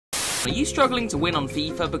Are you struggling to win on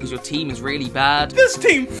FIFA because your team is really bad? This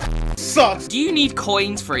team sucks. Do you need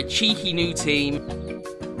coins for a cheeky new team?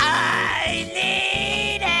 I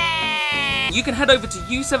need it! You can head over to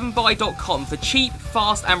u7buy.com for cheap,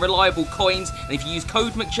 fast and reliable coins, and if you use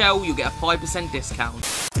code Mcjell, you'll get a 5%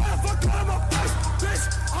 discount.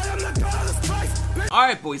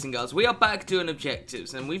 Alright boys and girls, we are back doing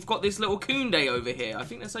objectives, and we've got this little Kounde over here. I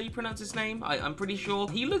think that's how you pronounce his name, I'm pretty sure.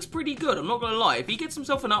 He looks pretty good, I'm not gonna lie. If he gets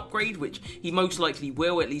himself an upgrade, which he most likely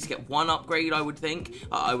will, at least get one upgrade, I would think.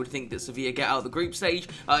 I would think that Sevilla get out of the group stage.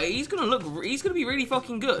 He's gonna be really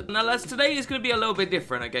fucking good. Now lads, today is gonna be a little bit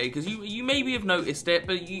different, okay? Because you maybe have noticed it,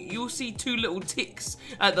 but you'll see two little ticks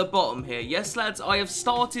at the bottom here. Yes lads, I have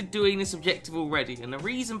started doing this objective already, and the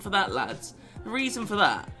reason for that lads,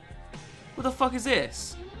 what the fuck is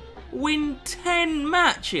this? Win 10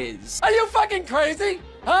 matches! Are you fucking crazy?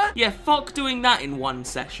 Huh? Yeah, fuck doing that in one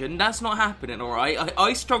session. That's not happening, alright?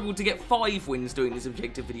 I struggled to get 5 wins doing these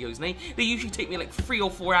objective videos, and they usually take me like 3 or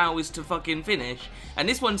 4 hours to fucking finish. And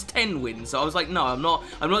this one's 10 wins, so I was like, no, I'm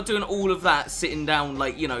not doing all of that sitting down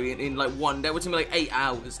like, you know, in like one day. It would take me like 8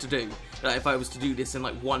 hours to do. If I was to do this in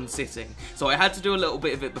like one sitting. So I had to do a little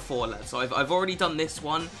bit of it before that. So I've already done this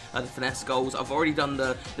one, the finesse goals. I've already done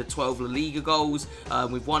the 12 La Liga goals.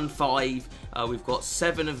 We've won 5. We've got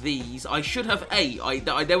 7 of these. I should have 8.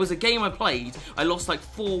 There was a game I played. I lost like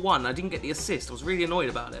 4-1. I didn't get the assist. I was really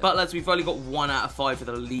annoyed about it. But lads, we've only got 1 out of 5 for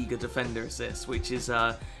the La Liga defender assist, which is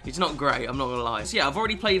it's not great. I'm not gonna lie. So yeah, I've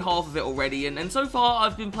already played half of it already, and so far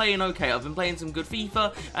I've been playing okay. I've been playing some good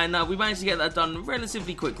FIFA, and we managed to get that done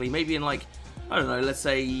relatively quickly. Maybe in like, I don't know, let's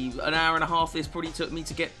say an hour and a half this probably took me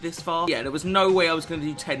to get this far. Yeah, there was no way I was going to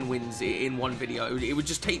do 10 wins in one video. It would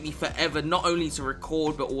just take me forever, not only to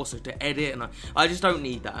record, but also to edit, and I just don't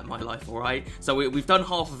need that in my life, alright? So we've done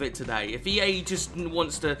half of it today. If EA just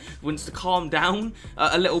wants to calm down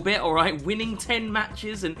a little bit, alright, winning 10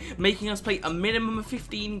 matches and making us play a minimum of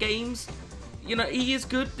 15 games, you know, he is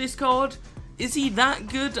good, this card. Is he that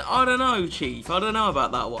good? I don't know, Chief. I don't know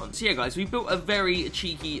about that one. So yeah, guys, we built a very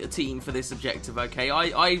cheeky team for this objective, okay?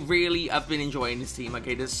 I really have been enjoying this team,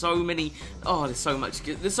 okay? There's so many... Oh, there's so much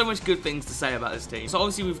good things to say about this team. So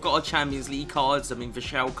obviously we've got our Champions League cards. I mean,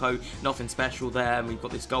 Mcjell, nothing special there. And we've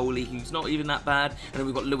got this goalie who's not even that bad. And then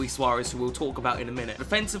we've got Luis Suarez, who we'll talk about in a minute.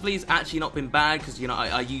 Defensively, it's actually not been bad because, you know,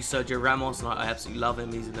 I use Sergio Ramos and I absolutely love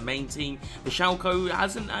him. He's in the main team. Mcjell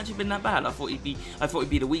hasn't actually been that bad. I thought he'd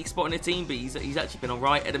be the weak spot in the team, but he's actually been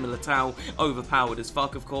alright. Eder Militao, overpowered as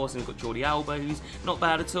fuck, of course, and we've got Jordi Alba, who's not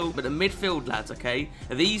bad at all. But the midfield, lads, okay,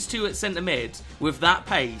 these two at centre mid, with that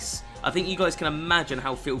pace, I think you guys can imagine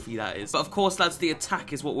how filthy that is. But of course, lads, the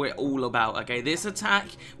attack is what we're all about, okay? This attack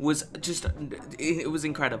was just, it was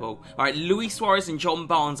incredible. All right, Luis Suarez and John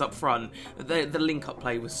Barnes up front, the link-up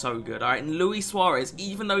play was so good, all right? And Luis Suarez,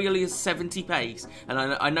 even though he only has 70 pace, and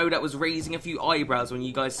I know that was raising a few eyebrows when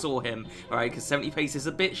you guys saw him, all right? Because 70 pace is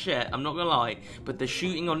a bit shit, I'm not gonna lie. But the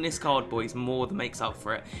shooting on this card, boys, more than makes up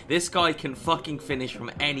for it. This guy can fucking finish from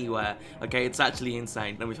anywhere, okay? It's actually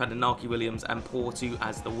insane. Then we've had Inaki Williams and Porto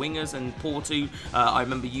as the wingers. And Porto, I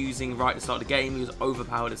remember using right at the start of the game. He was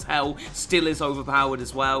overpowered as hell, still is overpowered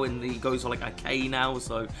as well, and he goes for like a K now,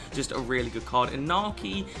 so just a really good card.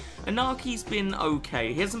 Inaki's been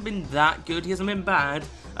okay. He hasn't been that good, he hasn't been bad,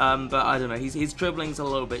 but I don't know, his dribbling's a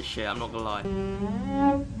little bit shit, I'm not gonna lie.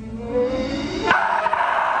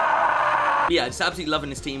 Yeah, just absolutely loving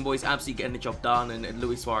this team, boys, absolutely getting the job done, and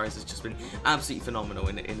Luis Suarez has just been absolutely phenomenal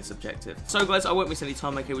in this objective. So guys, I won't miss any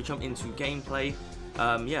time, okay, we'll jump into gameplay.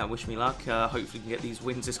 Yeah, wish me luck. Hopefully we can get these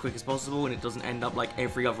wins as quick as possible and it doesn't end up like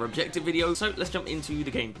every other objective video. So let's jump into the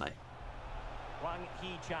gameplay.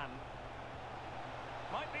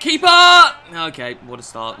 Keeper! Okay, what a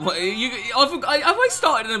start. Have I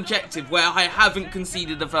started an objective where I haven't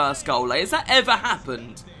conceded the first goal? Like, has that ever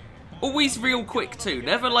happened? Always real quick too.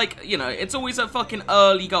 Never like, you know, it's always a fucking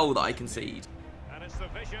early goal that I concede. And it's the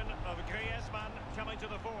vision of coming to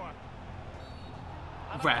the fore.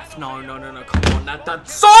 Ref, no, come on,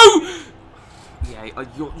 that's so... Yeah,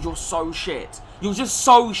 you're so shit. You're just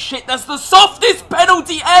so shit. That's the softest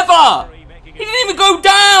penalty ever! He didn't even go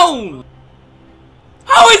down!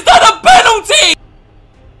 How is that a penalty?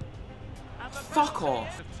 Fuck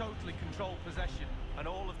off.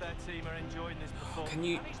 Can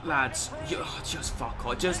you, lads, just fuck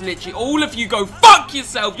off. Just literally, all of you go fuck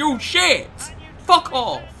yourself. You're all shit. Fuck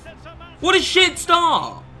off. What a shit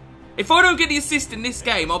start. If I don't get the assist in this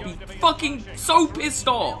game, I'll be fucking so pissed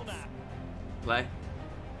off. Play.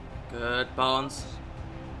 Good, Barnes.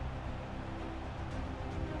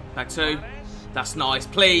 Back 2. That's nice,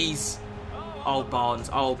 please. Oh, Barnes.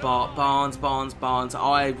 Oh, Barnes.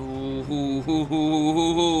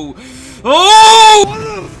 Oh! What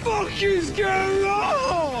the fuck is going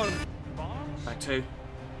on? Back 2.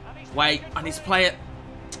 Wait, I need to play it.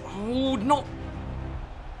 Oh, not.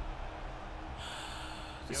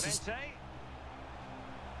 This is.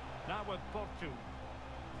 Now with Porto.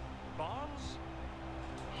 Barnes.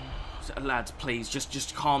 Lads, please,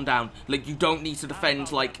 just calm down. Like, you don't need to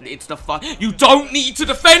defend like it's the fun. You don't need to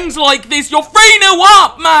defend like this. You're 3-0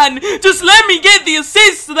 up, man. Just let me get the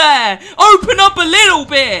assist there. Open up a little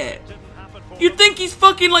bit. You'd think he's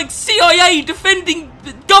fucking like CIA defending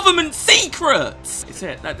the government secrets. It's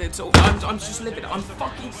it. It's all. I'm just living. I'm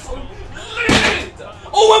fucking so livid.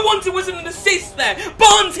 All I wanted was an assist there.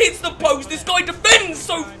 Barnes hits the post. This guy defends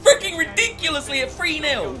so freaking ridiculously at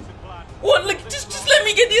 3-0. What? Like, just let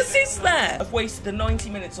me get the assist there. I've wasted the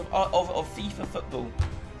 90 minutes of FIFA football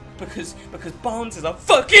because Barnes is a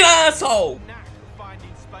fucking asshole.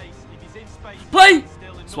 Play,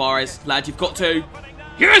 Suarez, lad. You've got to.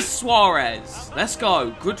 Yes, Suarez. Let's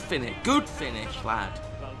go. Good finish, lad.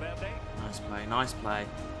 Nice play.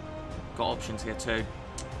 Got options here too.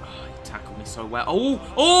 Oh, he tackled me so well.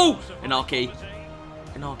 Oh, Inaki,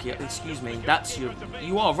 excuse me. That's you.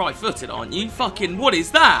 You are right-footed, aren't you? Fucking, what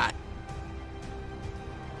is that?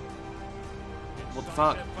 What the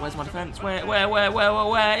fuck? Where's my defense?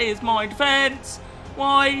 Where is my defense?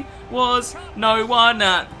 Why was no one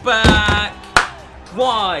at the back?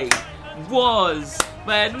 Why was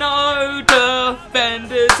there no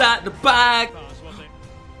defenders at the back?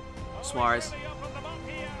 Suarez.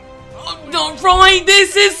 Oh, not right.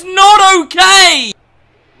 This is not okay.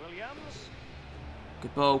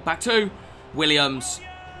 Good ball. Back to Williams.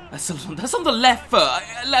 That's on the left foot.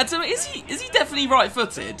 Lads, is he definitely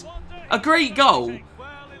right-footed? A great goal,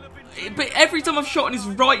 but every time I've shot on his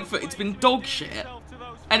right foot, it's been dog shit,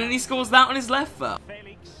 and then he scores that on his left foot.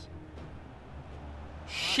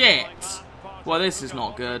 Shit. Well, this is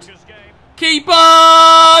not good. Keeper!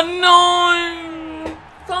 No!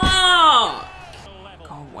 Fuck!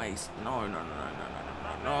 Can't waste. No.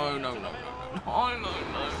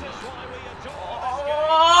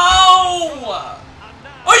 Oh!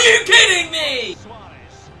 Are you kidding me?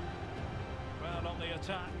 Well, on the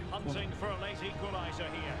attack, hunting for a late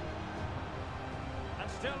equaliser here.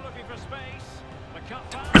 And still looking for space. The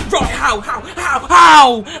cut back. Right, how?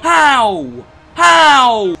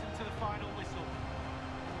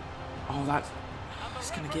 Oh, that's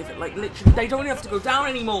gonna give it, like, literally, they don't have to go down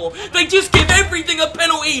anymore. They just give everything a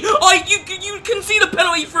penalty. You can see the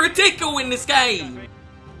penalty for a tickle in this game.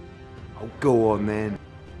 Oh, go on, man.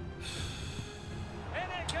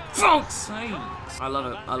 Fuck's sake. I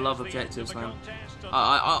love it. I love objectives, man.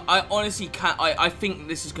 I honestly can't. I think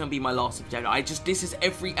this is going to be my last objective. This is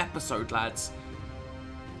every episode, lads.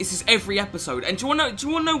 This is every episode. And do you want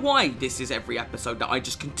to know why this is every episode that I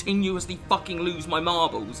just continuously fucking lose my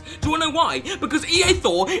marbles? Do you want to know why? Because EA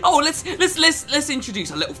thought, oh, let's introduce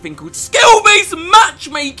a little thing called skill-based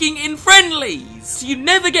matchmaking in friendlies. So you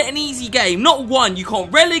never get an easy game. Not one. You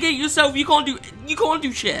can't relegate yourself. You can't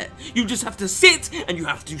do shit. You just have to sit and you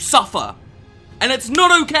have to suffer. And it's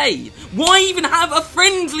not okay. Why even have a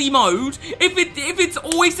friendly mode if it's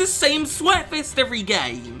always the same sweatfest every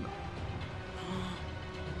game?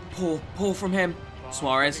 Poor from him.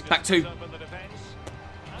 Suarez, back 2.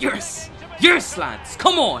 Yes, lads,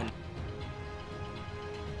 come on.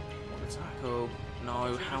 What a tackle.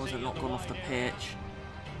 No, how has it not gone off the pitch?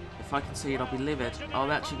 If I can see it, I'll be livid.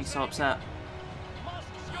 I'll actually be so upset.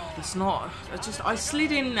 It's not. I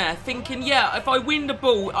slid in there thinking, yeah, if I win the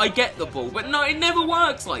ball, I get the ball. But no, it never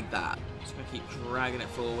works like that. Just gonna keep dragging it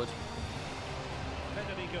forward.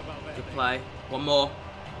 Good play. One more.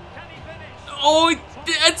 Oh,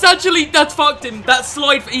 that's fucked him. That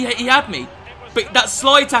slide, he had me. But that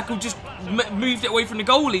slide tackle just moved it away from the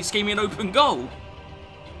goalie, just gave me an open goal.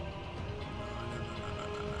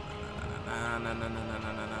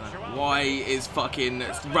 Why is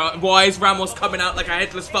Ramos coming out like a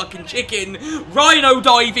headless fucking chicken? Rhino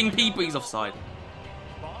diving people. He's offside.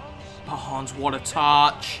 Barnes, what a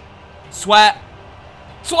touch. Sweat.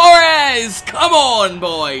 Suarez! Come on,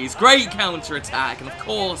 boys! Great counter-attack, and of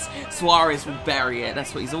course, Suarez will bury it.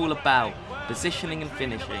 That's what he's all about. Positioning and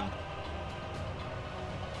finishing.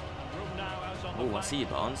 Oh, I see you,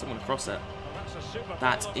 Barnes. I'm going to cross it.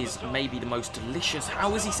 That is maybe the most delicious.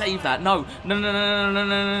 How has he saved that? No. No.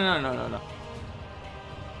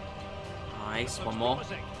 Nice. One more.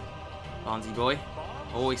 Barnesy boy.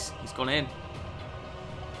 Oh, he's gone in.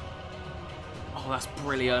 Oh, that's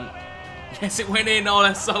brilliant. Yes, it went in. Oh,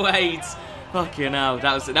 that's so AIDS. Fucking hell.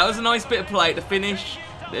 That was a nice bit of play to finish.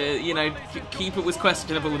 You know, keeper was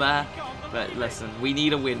questionable there. But listen, we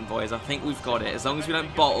need a win, boys. I think we've got it. As long as we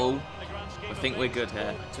don't bottle, I think we're good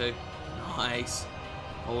here. 2. Nice.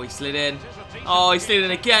 Oh, he slid in. Oh, he slid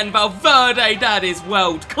in again. Valverde, that is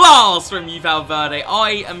world class from you, Valverde.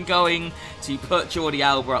 I am going to put Jordi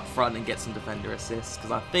Alba up front and get some defender assists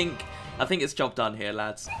because I think it's job done here,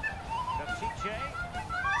 lads.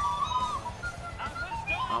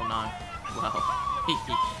 Oh no. Well,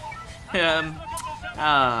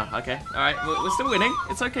 okay. All right, we're still winning.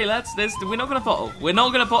 It's okay, lads. We're not gonna bottle. We're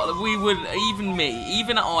not gonna bottle. We would, even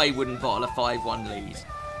I wouldn't bottle a 5-1 lead.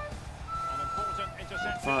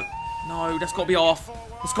 Fuck. No, that's got to be off.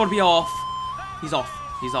 It's got to be off. He's off.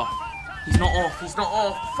 He's off. He's not off. He's not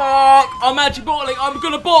off. Fuck. I'm actually bottling. I'm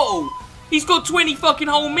going to bottle. He's got 20 fucking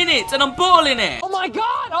whole minutes and I'm bottling it. Oh my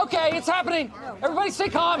God. Okay, it's happening. Everybody stay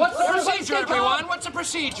calm. What's the procedure, everyone? What's the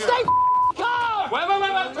procedure? Stay calm. Wait.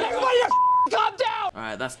 Everybody calm down. All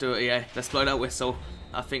right, let's do it, yeah. Let's blow that whistle.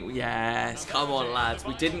 I think, yes, come on, lads.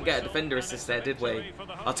 We didn't get a defender assist there, did we?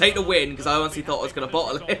 I'll take the win, because I honestly thought I was going to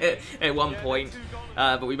bottle it at one point.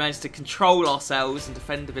 But we managed to control ourselves and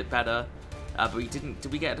defend a bit better. But we didn't.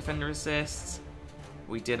 Did we get a defender assist?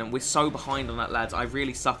 We didn't. We're so behind on that, lads. I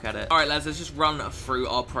really suck at it. Alright, lads, let's just run through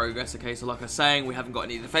our progress. Okay, so like I was saying, we haven't got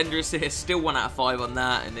any defender assists. Still 1 out of 5 on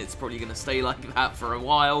that, and it's probably going to stay like that for a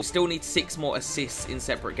while. We still need 6 more assists in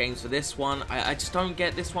separate games for this one. I just don't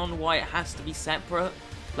get this one, why it has to be separate.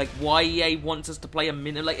 Like, why EA wants us to play a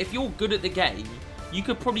minute. Like, if you're good at the game, you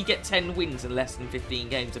could probably get 10 wins in less than 15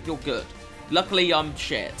 games if you're good. Luckily, I'm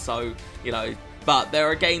shit, so, you know. But there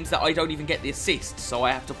are games that I don't even get the assist, so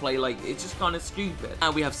I have to play, like, it's just kind of stupid.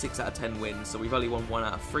 And we have 6 out of 10 wins, so we've only won 1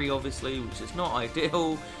 out of 3, obviously, which is not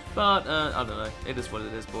ideal. But, I don't know. It is what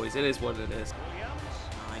it is, boys. It is what it is.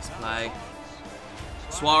 Nice play.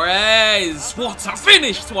 Suarez! What a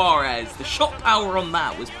finish, Suarez! The shot power on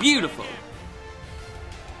that was beautiful.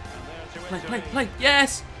 Play.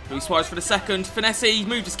 Yes! Luis Suarez for the second. Finesse,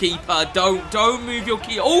 move his keeper. Don't move your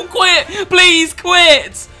keeper. Oh, quit! Please,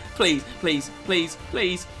 quit! Please. Quit.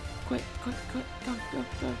 Go.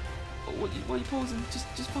 What are you pausing?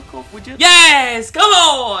 Just fuck off, would you? Yes! Come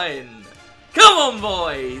on! Come on,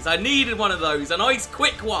 boys! I needed one of those. A nice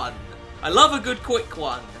quick one. I love a good quick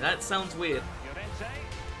one. That sounds weird.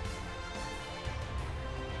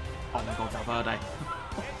 Oh my God, Valverde.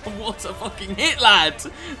 What a fucking hit, lad!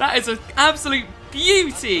 That is an absolute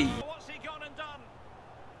beauty! What's he gone and done?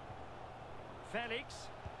 Felix.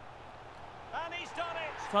 And he's done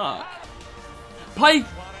it. Fuck. Play!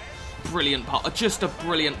 Brilliant pass. Just a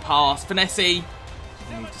brilliant pass. Finesse.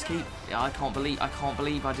 Just keep. Yeah, I can't believe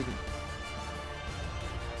I didn't.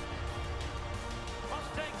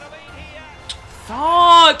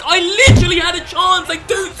 Fuck! I literally had a chance like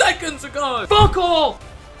 2 seconds ago! Fuck off!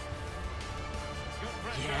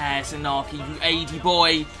 Yes, Inaki, you 80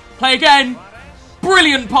 boy. Play again.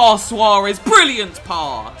 Brilliant pass, Suarez. Brilliant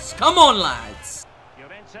pass. Come on, lads.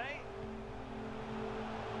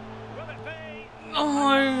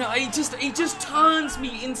 Oh, he just turns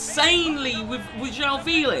me insanely with Mcjell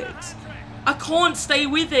Felix. I can't stay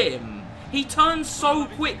with him. He turns so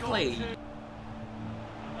quickly.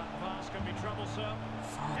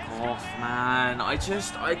 Fuck off, man. I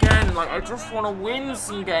just want to win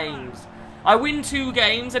some games. I win 2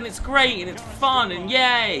 games and it's great and it's fun and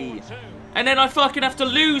yay. And then I fucking have to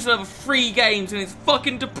lose another 3 games and it's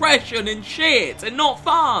fucking depression and shit and not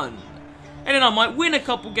fun. And then I might win a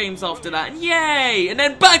couple games after that and yay. And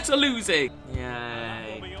then back to losing.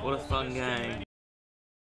 Yay. What a fun game.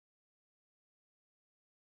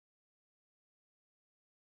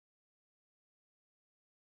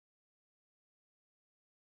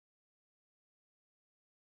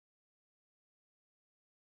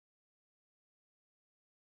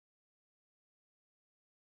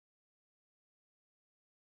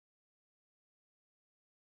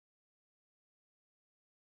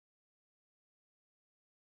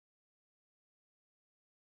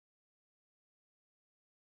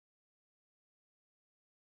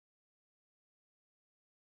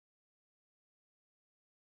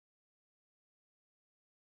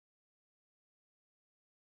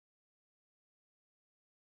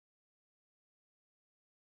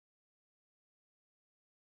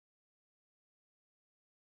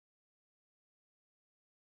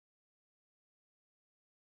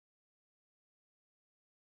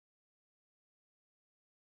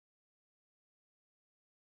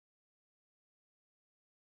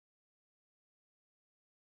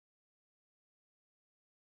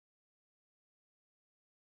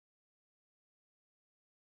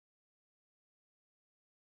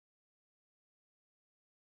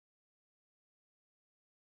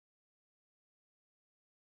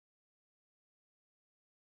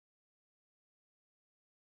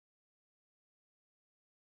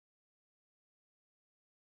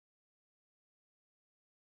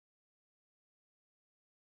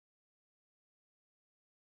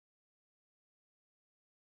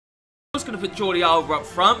 I was going to put Jordi Alba up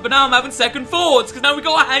front, but now I'm having second thoughts because now we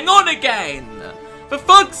got to hang on again. For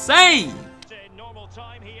fuck's sake.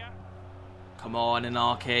 Come on,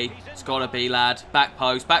 Inaki. It's got to be, lad. Back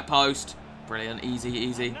post, back post. Brilliant. Easy,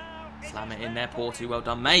 easy. Slam it in there, Porto. Well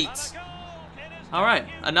done, mate. Alright,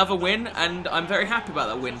 another win, and I'm very happy about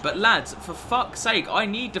that win. But lads, for fuck's sake, I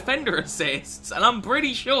need defender assists, and I'm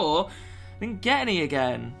pretty sure I didn't get any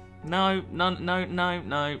again. No. Do you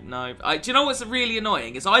know what's really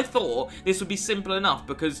annoying? Is I thought this would be simple enough,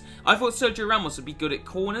 because I thought Sergio Ramos would be good at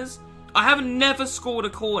corners. I have never scored a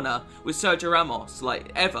corner with Sergio Ramos,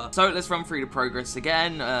 like, ever. So let's run through the progress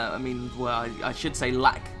again. I mean, well, I should say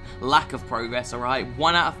lack of progress, alright?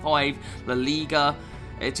 1 out of 5, La Liga.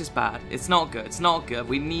 It's just bad. It's not good. It's not good.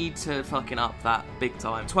 We need to fucking up that big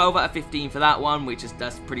time. 12 out of 15 for that one,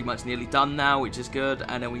 that's pretty much nearly done now, which is good.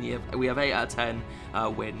 And then we have 8 out of 10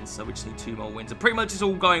 wins, so we just need 2 more wins. And pretty much it's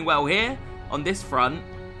all going well here on this front.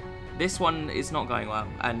 This one is not going well,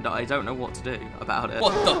 and I don't know what to do about it.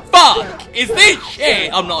 What the fuck is this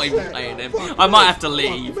shit? I'm not even playing him. I might have to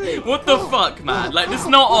leave. What the fuck, man? Like, it's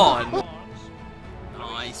not on.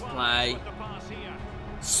 Nice play.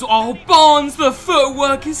 So, oh, Barnes, the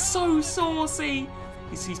footwork is so saucy.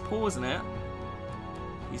 He's pausing it.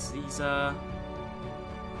 I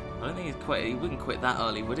don't think he wouldn't quit that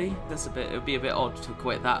early, would he? It would be a bit odd to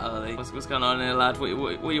quit that early. What's going on here, lad? What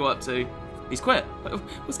are you up to? He's quit.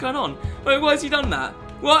 What's going on? Why has he done that?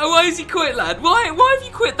 Why has he quit, lad? Why have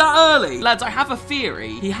you quit that early? Lads, I have a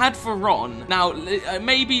theory. He had Veron. Now,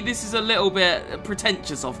 maybe this is a little bit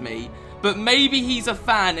pretentious of me, but maybe he's a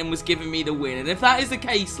fan and was giving me the win. And if that is the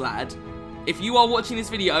case, lad, if you are watching this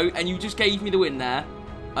video and you just gave me the win there,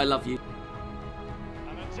 I love you.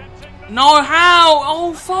 No, how?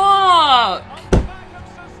 Oh, fuck.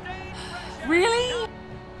 Really?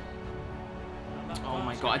 Oh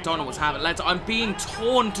my god, I don't know what's happening. Lads, I'm being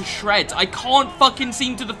torn to shreds. I can't fucking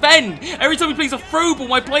seem to defend. Every time he plays a through ball,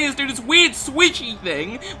 my players do this weird swishy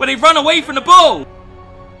thing where they run away from the ball.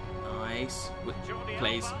 Nice.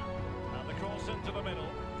 Please.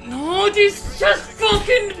 No, this just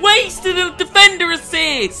fucking wasted a defender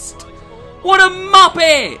assist. What a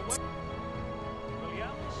muppet.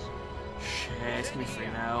 Shit, give me 3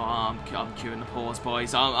 now. I'm queuing the pause,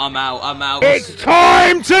 boys. I'm out. It's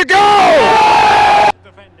time to go!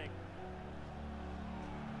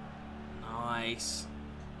 Nice.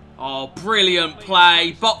 Oh, brilliant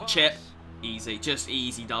play. Bot chip. Easy. Just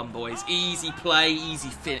easy done, boys. Easy play, easy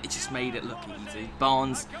finish. It just made it look easy.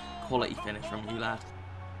 Barnes, quality finish from you, lad.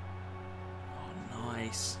 Oh,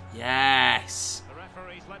 nice. Yes.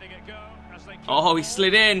 Oh, he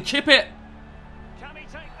slid in. Chip it.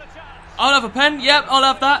 I'll have a pen. Yep, I'll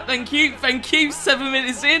have that. Thank you. Thank you. 7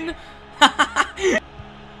 minutes in.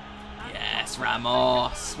 Yes,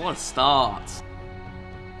 Ramos. What a start.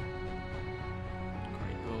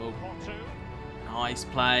 Great ball. Nice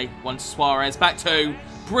play. 1 to Suarez. Back 2.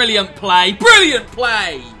 Brilliant play. Brilliant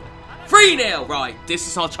play. 3-0. Right, this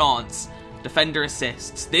is our chance. Defender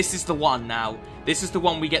assists. This is the one now. This is the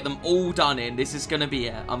one we get them all done in. This is going to be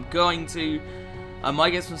it. I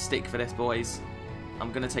might get some stick for this, boys.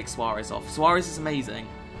 I'm gonna take Suarez off. Suarez is amazing,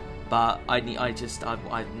 but I'm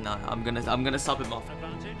gonna sub him off.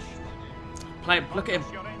 Play him. Look at him.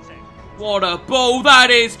 What a ball that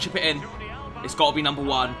is! Chip it in. It's got to be number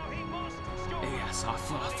 1. Yes, I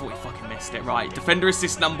thought he fucking missed it. Right, defender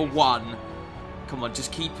assist number 1. Come on,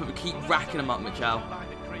 just keep racking them up, Mcjell.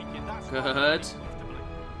 Good.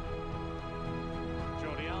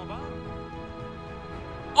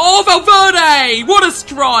 Oh, Valverde! What a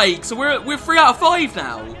strike! So we're 3 out of 5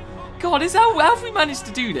 now. God, how have we managed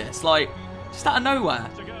to do this? Like, just out of nowhere.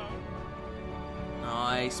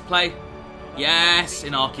 Nice play. Yes,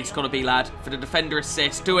 Inaki's got to be, lad, for the defender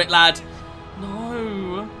assist. Do it, lad.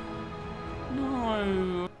 No.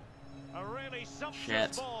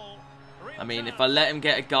 Shit. I mean, if I let him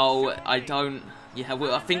get a goal, I think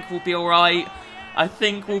we'll be all right.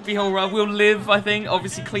 We'll live, I think.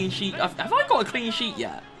 Obviously, clean sheet. Have I got a clean sheet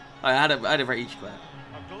yet? I had a rage quit.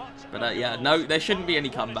 But yeah, no, there shouldn't be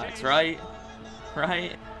any comebacks, right?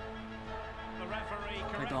 Right?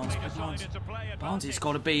 Play Barnes. Barnes, it's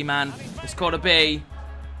got to be, man. It's got to be.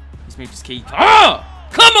 Let's move this keeper. Ah!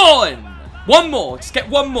 Come on! 1 more. Just get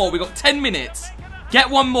 1 more. We've got 10 minutes. Get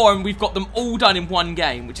 1 more, and we've got them all done in 1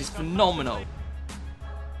 game, which is phenomenal.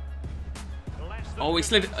 Oh, he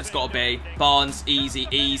slid it. It's got to be. Barnes, easy,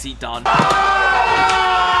 done.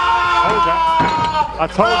 I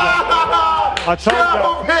told you.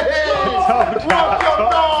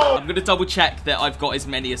 I'm going to double check that I've got as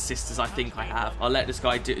many assists as I think I have. I'll let this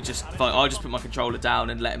guy I'll just put my controller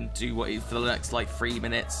down and let him do what for the next, like, 3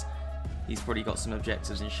 minutes. he's probably got some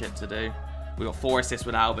objectives and shit to do. We got 4 assists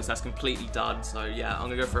with Albus, that's completely done. So yeah, I'm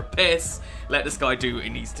gonna go for a piss. Let this guy do what he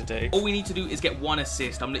needs to do. All we need to do is get 1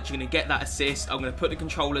 assist. I'm literally gonna get that assist. I'm gonna put the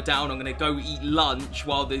controller down. I'm gonna go eat lunch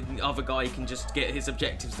while the other guy can just get his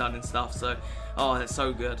objectives done and stuff. So, oh, that's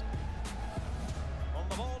so good. On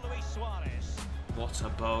the ball, Luis Suarez. What a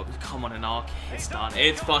boat. Come on, Anarch. It's done.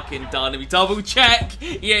 It's fucking done. Let me double check.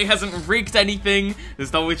 Yeah, he hasn't rigged anything.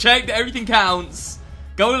 Let's double check that everything counts.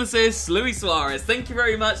 Goal assist, Luis Suarez. Thank you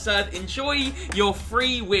very much, Dad. Enjoy your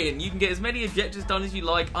free win. You can get as many objectives done as you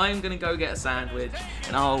like. I'm going to go get a sandwich,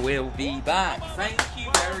 and I will be back. Thank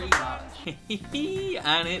you very much.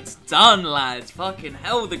 And it's done, lads. Fucking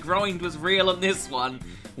hell, the grind was real on this one.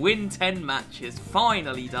 Win 10 matches.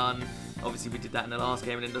 Finally done. Obviously, we did that in the last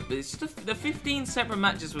game, and it's just the 15 separate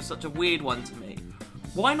matches was such a weird one to me.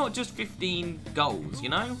 Why not just 15 goals, you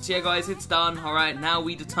know? So yeah, guys, it's done. Alright, now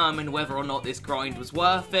we determine whether or not this grind was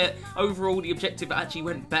worth it. Overall, the objective actually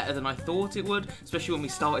went better than I thought it would, especially when we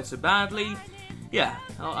started so badly. Yeah,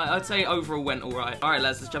 I'd say overall went alright. Alright,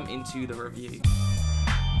 lads, let's jump into the review.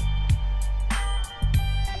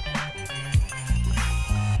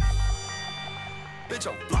 Bitch,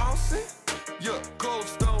 I'm flossing. Yeah, cold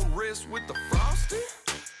stone wrist with the frosting.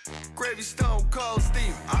 Gravy stone cold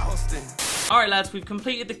Steve Austin. Alright, lads, we've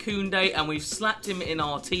completed the Kounde and we've slapped him in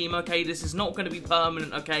our team, okay? This is not going to be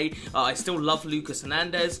permanent, okay? I still love Lucas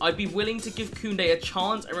Hernandez. I'd be willing to give Kounde a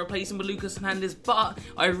chance and replace him with Lucas Hernandez, but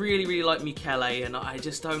I really, really like Mcjell, and I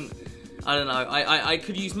just don't... I don't know, I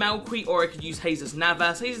could use Mcjell or I could use Jesus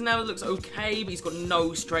Navas. Jesus Navas looks okay, but he's got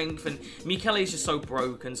no strength, and Mcjell is just so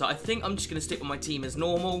broken, so I think I'm just going to stick with my team as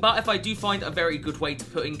normal. But if I do find a very good way to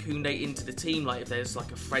put in Kounde into the team, like if there's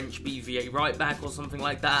like a French BVA right back or something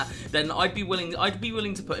like that, then I'd be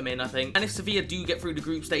willing to put him in, I think. And if Sevilla do get through the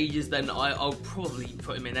group stages, then I'll probably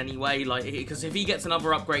put him in anyway, like, because if he gets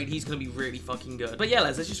another upgrade, he's going to be really fucking good. But yeah,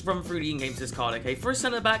 let's just run through the in-game to this card, okay? For a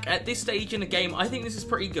centre-back, at this stage in the game, I think this is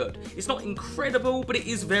pretty good. It's not incredible, but it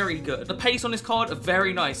is very good. The pace on this card are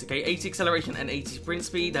very nice, okay? 80 acceleration and 80 sprint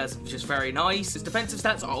speed, that's just very nice. His defensive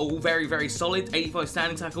stats are all very, very solid. 85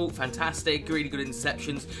 standing tackle, fantastic. Really good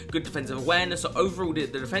interceptions, good defensive awareness. So overall, the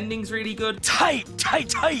defending's really good. Tight,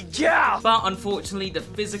 yeah! But unfortunately, the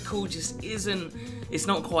physical just isn't... It's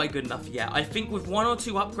not quite good enough yet. I think with 1 or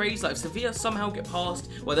 2 upgrades, like if Sevilla somehow get past,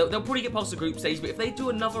 well, they'll probably get past the group stage, but if they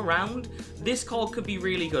do another round, this card could be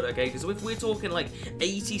really good, okay? Because if we're talking like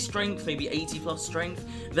 80 strength, maybe 80 plus strength,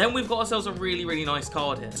 then we've got ourselves a really, really nice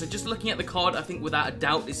card here. So just looking at the card, I think without a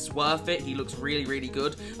doubt, this is worth it. He looks really, really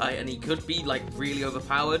good, and he could be like really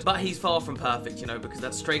overpowered, but he's far from perfect, you know, because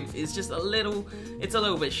that strength is just it's a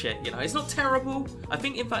little bit shit, you know? It's not terrible. I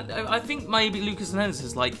think, in fact, I think maybe Lucas Hernandez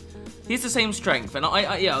is like, he's the same strength, and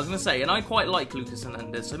yeah, I was going to say, and I quite like Lucas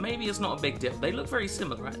Hernandez, so maybe it's not a big deal. They look very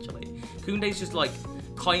similar, actually. Kounde's just, like,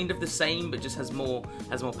 kind of the same, but just has more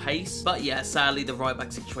pace. But yeah, sadly, the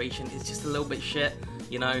right-back situation is just a little bit shit,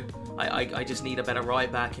 you know? I just need a better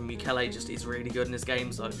right back, and Mcjell just is really good in this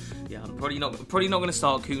game. So yeah, I'm probably not going to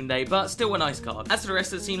start Kounde, but still a nice card. As for the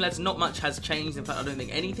rest of the team, lads, not much has changed. In fact, I don't think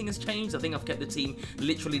anything has changed. I think I've kept the team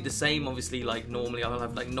literally the same. Obviously, like normally I'll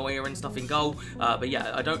have like Neuer and stuff in goal, but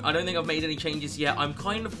yeah, I don't think I've made any changes yet. I'm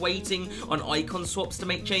kind of waiting on icon swaps to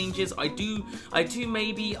make changes. I do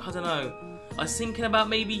maybe, I don't know. I was thinking about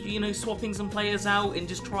maybe, you know, swapping some players out and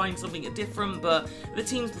just trying something different, but the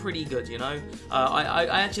team's pretty good, you know? I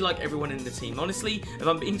actually like everyone in the team. Honestly, if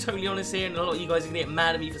I'm being totally honest here, and a lot of you guys are going to get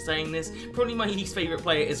mad at me for saying this, probably my least favourite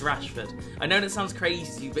player is Rashford. I know that sounds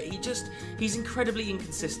crazy to you, but he's incredibly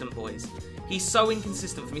inconsistent, boys. He's so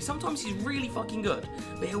inconsistent for me. Sometimes he's really fucking good,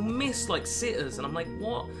 but he'll miss, like, sitters, and I'm like,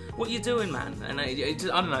 what are you doing, man? And I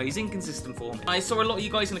don't know, he's inconsistent for me. I saw a lot of you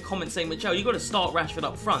guys in the comments saying, Mcjell, you got to start Rashford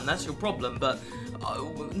up front, that's your problem, but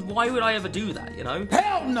why would I ever do that, you know?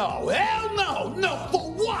 Hell no, no,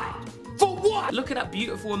 for what? For what? Look at that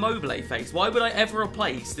beautiful Immobile face. Why would I ever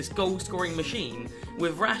replace this goal-scoring machine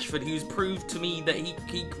with Rashford, who's proved to me that he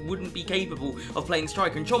wouldn't be capable of playing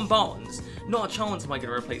striker? And John Barnes, not a chance am I going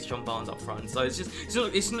to replace John Barnes up front. So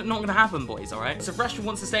it's not going to happen, boys, alright? So if Rashford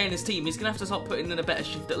wants to stay in his team, he's going to have to start putting in a better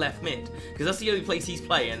shift at left mid, because that's the only place he's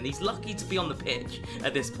playing, and he's lucky to be on the pitch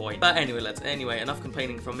at this point. But anyway, enough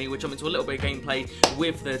complaining from me. We'll jump into a little bit of gameplay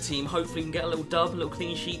with the team. Hopefully we can get a little dub, a little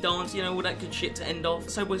clean sheet dance, you know, all that good shit to end off.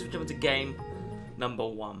 So boys, we'll jump into game number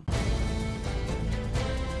 1.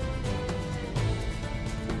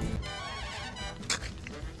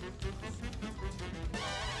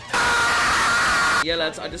 Yeah,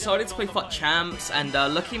 lads, I decided to play FUT Champs, and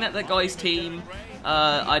looking at that guy's team,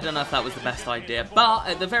 I don't know if that was the best idea, but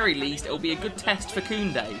at the very least, it'll be a good test for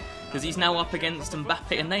Kounde, because he's now up against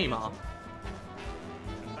Mbappe and Neymar.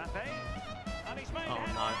 Mbappe.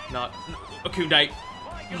 No. Kounde.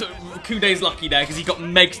 Kounde's lucky there because he got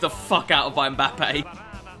megged the fuck out of by Mbappe.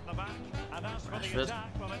 Rashford.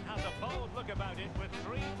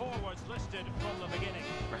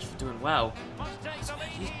 Rashford doing well.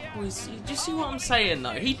 Do you see what I'm saying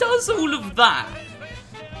though? He does all of that.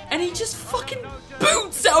 And he just fucking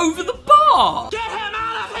boots it over the bar! Get him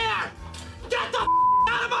out of here! Get the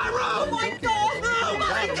out of my room! Oh my god! Oh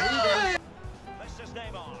my god!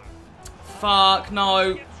 Fuck,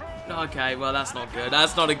 no. Okay, well that's not good.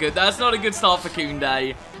 That's not a good start for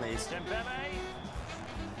Kounde. Please.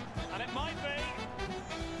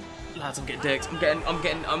 Lads, I'm getting dicked. I'm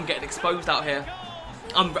getting exposed out here.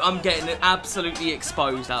 I'm getting absolutely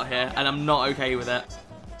exposed out here, and I'm not okay with it.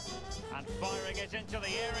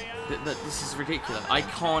 This is ridiculous. I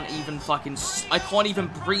can't even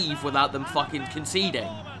breathe without them fucking conceding.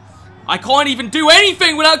 I can't even do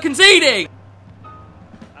anything without conceding. He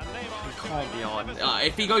can't be on.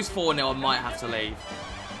 If he goes 4-0, I might have to leave.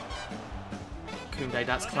 Kounde,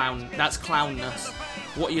 that's clownness.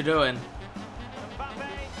 What are you doing?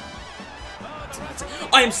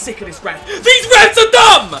 I am sick of this ref. These refs are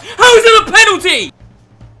dumb! How is it a penalty?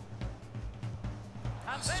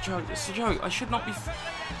 It's a joke. It's a joke. I should not be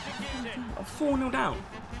 4-0 down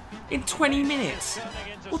in 20 minutes.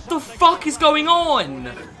 What the fuck is going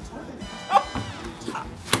on? Oh,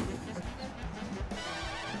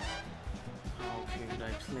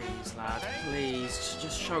 Kounde, please, lad. Please,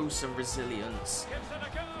 just show some resilience.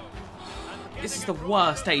 This is the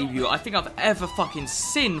worst debut I think I've ever fucking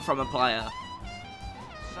seen from a player.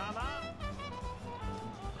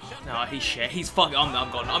 No, he's shit. He's fucking.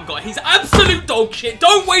 I'm gone. I'm gone. He's absolute dog shit.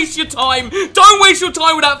 Don't waste your time. Don't waste your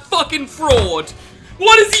time with that fucking fraud.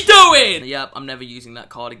 What is he doing? Yep, I'm never using that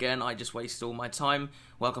card again. I just wasted all my time.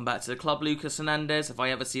 Welcome back to the club, Lucas Hernandez. If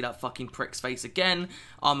I ever see that fucking prick's face again,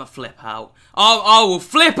 I'ma flip out. I will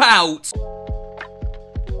flip out.